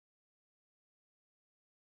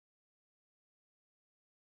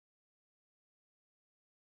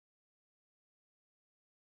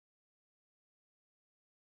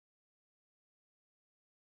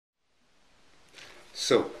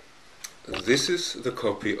So, this is the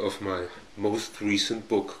copy of my most recent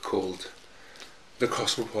book called The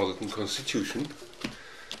Cosmopolitan Constitution,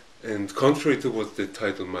 and contrary to what the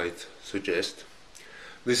title might suggest,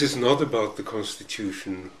 this is not about the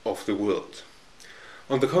constitution of the world.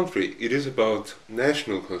 On the contrary, it is about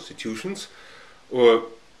national constitutions, or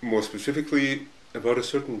more specifically, about a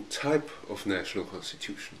certain type of national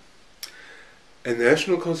constitution. A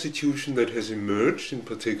national constitution that has emerged in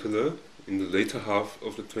particular in the later half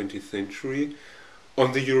of the 20th century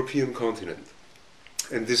on the European continent.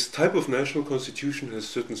 And this type of national constitution has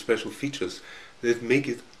certain special features that make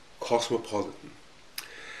it cosmopolitan.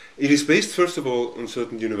 It is based, first of all, on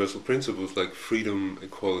certain universal principles like freedom,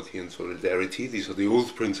 equality, and solidarity. These are the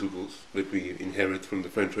old principles that we inherit from the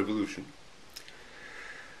French Revolution.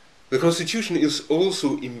 The Constitution is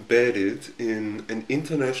also embedded in an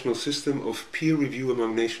international system of peer review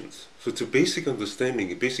among nations. So it's a basic understanding,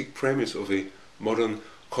 a basic premise of a modern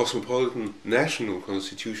cosmopolitan national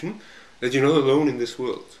constitution, that you're not alone in this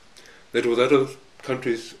world. That what other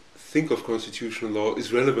countries think of constitutional law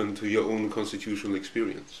is relevant to your own constitutional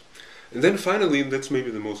experience. And then finally, and that's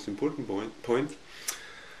maybe the most important point,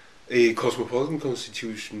 a cosmopolitan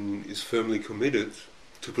constitution is firmly committed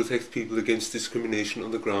to protect people against discrimination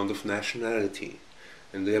on the ground of nationality.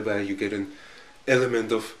 And thereby you get an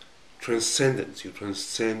element of transcendence. You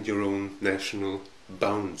transcend your own national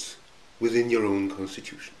bounds within your own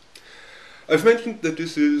constitution. I've mentioned that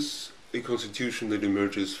this is a constitution that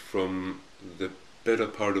emerges from the better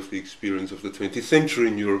part of the experience of the 20th century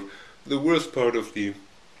in Europe. The worst part of the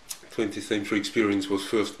 20th century experience was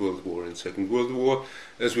First World War and Second World War,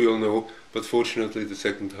 as we all know, but fortunately the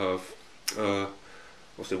second half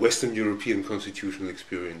of the Western European constitutional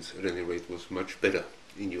experience, at any rate, was much better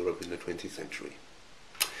in Europe in the 20th century.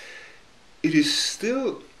 It is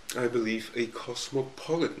still, I believe, a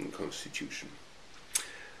cosmopolitan constitution.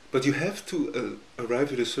 But you have to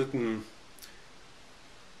arrive at a certain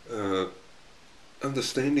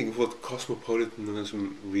understanding of what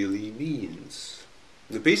cosmopolitanism really means.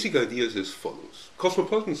 The basic idea is as follows.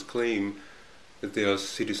 Cosmopolitans claim that they are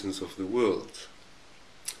citizens of the world.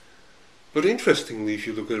 But interestingly, if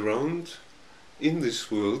you look around in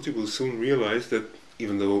this world, you will soon realize that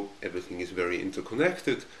even though everything is very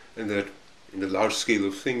interconnected and that in the large scale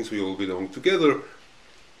of things we all belong together,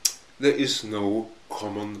 there is no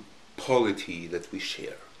common polity that we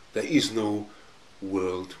share. There is no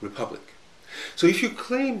world republic. So if you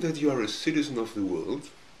claim that you are a citizen of the world,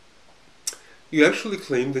 you actually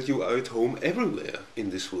claim that you are at home everywhere in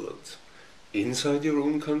this world. Inside your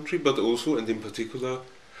own country, but also, and in particular,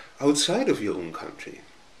 outside of your own country.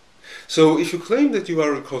 So if you claim that you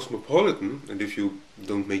are a cosmopolitan, and if you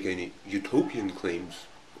don't make any utopian claims,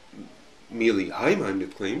 merely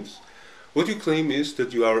high-minded claims, what you claim is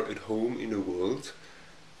that you are at home in a world,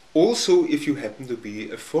 also if you happen to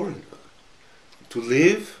be a foreigner, to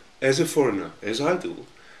live as a foreigner, as I do,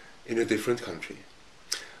 in a different country.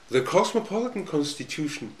 The cosmopolitan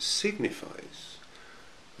constitution signifies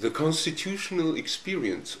the constitutional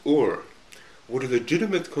experience, or what a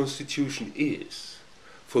legitimate constitution is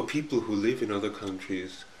for people who live in other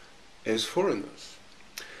countries as foreigners.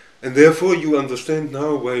 And therefore you understand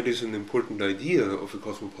now why it is an important idea of the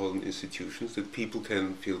cosmopolitan institutions that people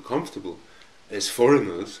can feel comfortable as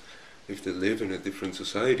foreigners if they live in a different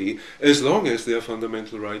society, as long as their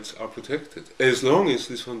fundamental rights are protected, as long as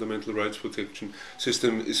this fundamental rights protection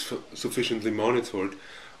system is sufficiently monitored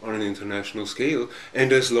on an international scale,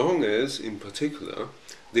 and as long as, in particular,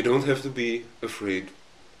 they don't have to be afraid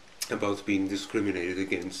about being discriminated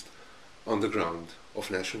against on the ground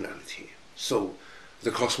of nationality. So,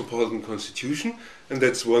 the Cosmopolitan Constitution, and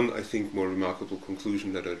that's one, I think, more remarkable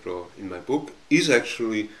conclusion that I draw in my book, is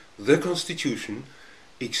actually the Constitution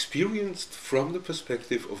experienced from the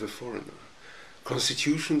perspective of a foreigner.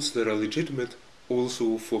 Constitutions that are legitimate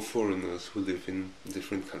also for foreigners who live in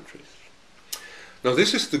different countries. Now,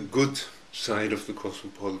 this is the good side of the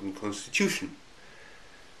Cosmopolitan Constitution.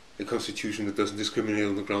 A constitution that doesn't discriminate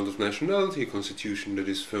on the ground of nationality, a constitution that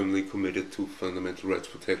is firmly committed to fundamental rights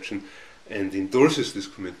protection and endorses this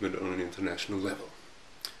commitment on an international level.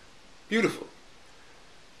 Beautiful.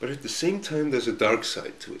 But at the same time there's a dark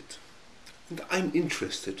side to it. And I'm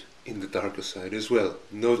interested in the darker side as well,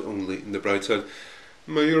 not only in the bright side.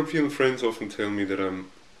 My European friends often tell me that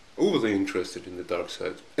I'm overly interested in the dark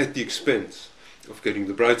side, at the expense of getting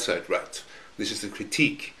the bright side right. This is the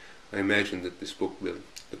critique I imagine that this book will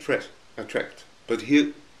attract. But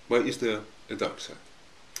here, why is there a dark side?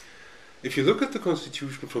 If you look at the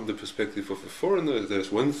Constitution from the perspective of a foreigner,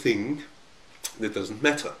 there's one thing that doesn't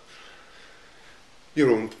matter.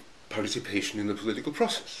 Your own participation in the political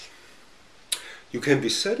process. you can be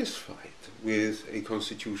satisfied with a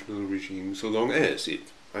constitutional regime so long as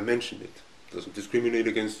it, I mentioned it, doesn't discriminate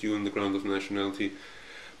against you on the ground of nationality,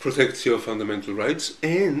 protects your fundamental rights,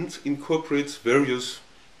 and incorporates various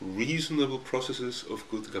reasonable processes of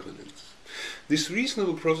good governance. These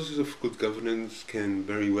reasonable processes of good governance can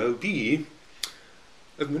very well be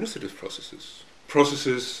administrative processes,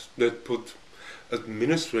 processes that put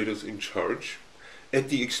administrators in charge at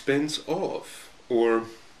the expense of, or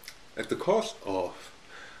at the cost of,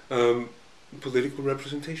 political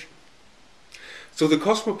representation. So the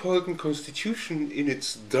Cosmopolitan Constitution, in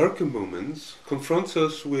its darker moments, confronts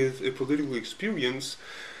us with a political experience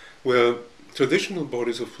where traditional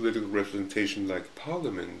bodies of political representation, like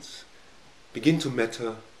parliaments, begin to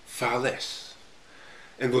matter far less.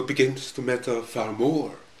 And what begins to matter far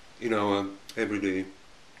more in our everyday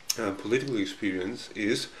political experience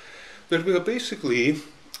is that we are basically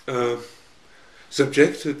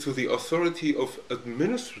subjected to the authority of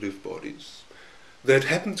administrative bodies that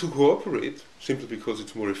happen to cooperate, simply because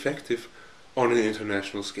it's more effective, on an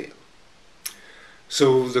international scale.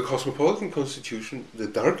 So the Cosmopolitan Constitution, the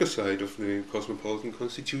darker side of the Cosmopolitan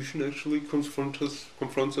Constitution, actually confronts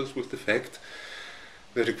us with the fact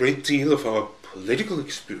that a great deal of our political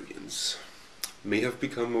experience may have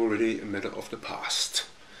become already a matter of the past.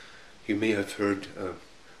 You may have heard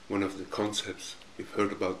one of the concepts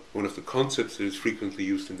that is frequently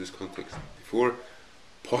used in this context before,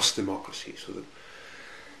 post-democracy. So the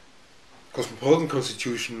Cosmopolitan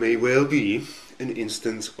Constitution may well be an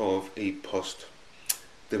instance of a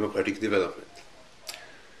post-democratic development.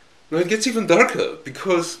 Now it gets even darker,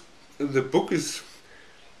 because the book is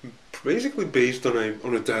basically based on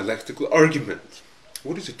a dialectical argument.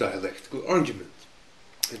 What is a dialectical argument?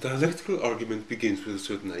 A dialectical argument begins with a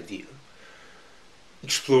certain idea,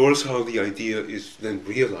 explores how the idea is then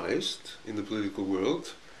realized in the political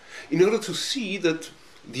world, in order to see that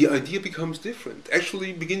the idea becomes different,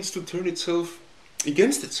 actually begins to turn itself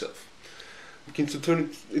against itself, begins to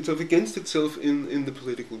turn itself against itself in the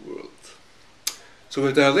political world. So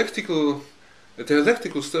a dialectical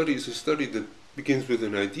study is a study that begins with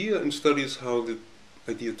an idea and studies how the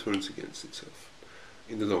idea turns against itself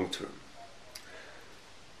in the long term.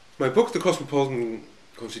 My book, The Cosmopolitan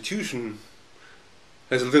Constitution,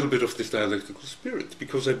 has a little bit of this dialectical spirit,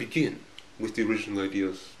 because I begin with the original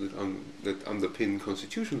ideas that underpin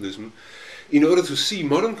constitutionalism, in order to see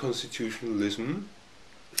modern constitutionalism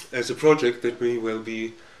as a project that may well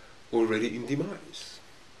be already in demise.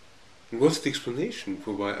 And what's the explanation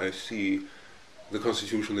for why I see the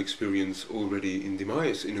constitutional experience already in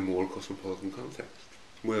demise in a more cosmopolitan context?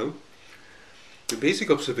 Well, the basic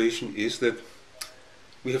observation is that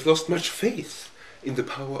we have lost much faith in the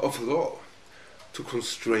power of law to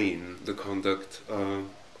constrain the conduct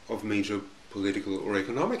of major political or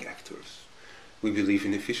economic actors. We believe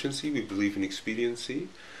in efficiency, we believe in expediency,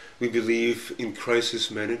 we believe in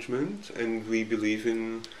crisis management, and we believe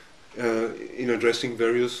in addressing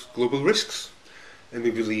various global risks. And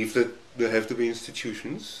we believe that there have to be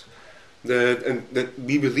institutions that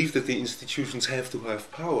we believe that the institutions have to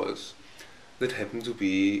have powers that happen to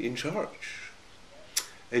be in charge.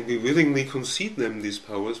 And we willingly concede them these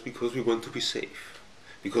powers because we want to be safe.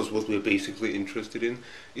 Because what we're basically interested in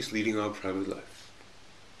is leading our private lives.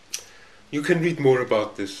 You can read more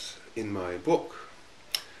about this in my book.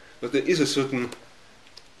 But there is a certain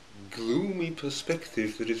gloomy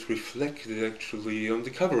perspective that is reflected actually on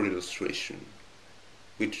the cover illustration,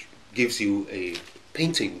 which gives you a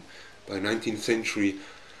painting by a 19th century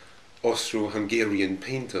Austro-Hungarian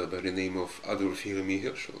painter by the name of Adolf Jeremy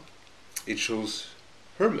Hirschel. It shows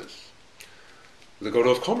Hermes, the god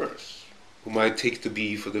of commerce, whom I take to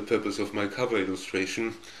be, for the purpose of my cover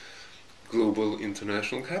illustration, global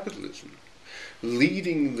international capitalism,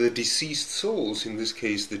 leading the deceased souls, in this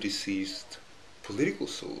case the deceased political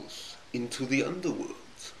souls, into the underworld.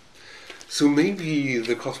 So maybe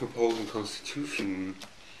the Cosmopolitan Constitution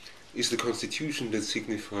is the constitution that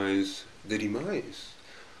signifies the demise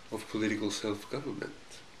of political self-government.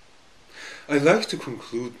 I like to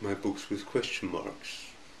conclude my books with question marks.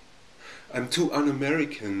 I'm too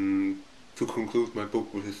un-American to conclude my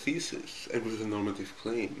book with a thesis and with a normative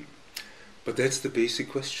claim. But that's the basic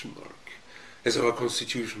question mark. As our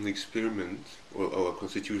constitutional experiment, or our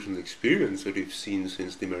constitutional experience that we've seen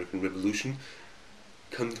since the American Revolution,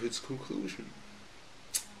 come to its conclusion.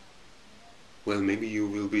 Well, maybe you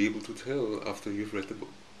will be able to tell after you've read the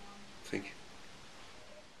book. Thank you.